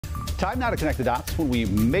Time now to connect the dots when we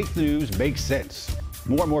make the news make sense.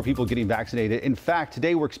 More and more people getting vaccinated. In fact,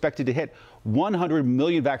 today we're expected to hit 100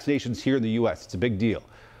 million vaccinations here in the U.S. It's a big deal.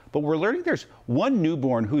 But we're learning there's one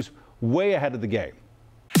newborn who's way ahead of the game.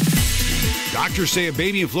 Doctors say a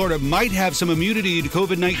baby in Florida might have some immunity to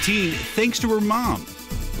COVID-19 thanks to her mom.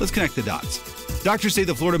 Let's connect the dots. Doctors say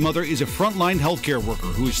the Florida mother is a frontline healthcare worker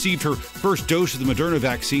who received her first dose of the Moderna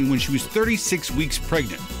vaccine when she was 36 weeks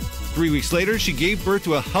pregnant. 3 weeks later, she gave birth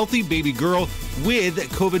to a healthy baby girl with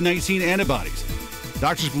COVID-19 antibodies.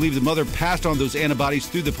 Doctors believe the mother passed on those antibodies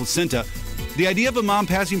through the placenta. The idea of a mom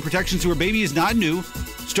passing protections to her baby is not new.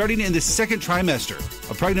 Starting in the second trimester,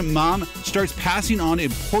 a pregnant mom starts passing on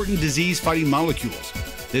important disease-fighting molecules.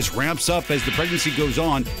 This ramps up as the pregnancy goes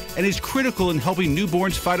on and is critical in helping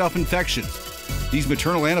newborns fight off infections. These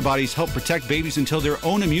maternal antibodies help protect babies until their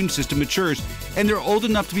own immune system matures and they're old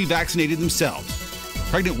enough to be vaccinated themselves.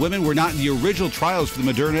 Pregnant women were not in the original trials for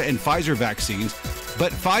the Moderna and Pfizer vaccines,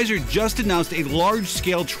 but Pfizer just announced a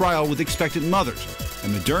large-scale trial with expectant mothers,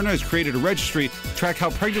 and Moderna has created a registry to track how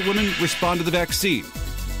pregnant women respond to the vaccine.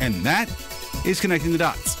 And that is connecting the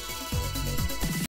dots.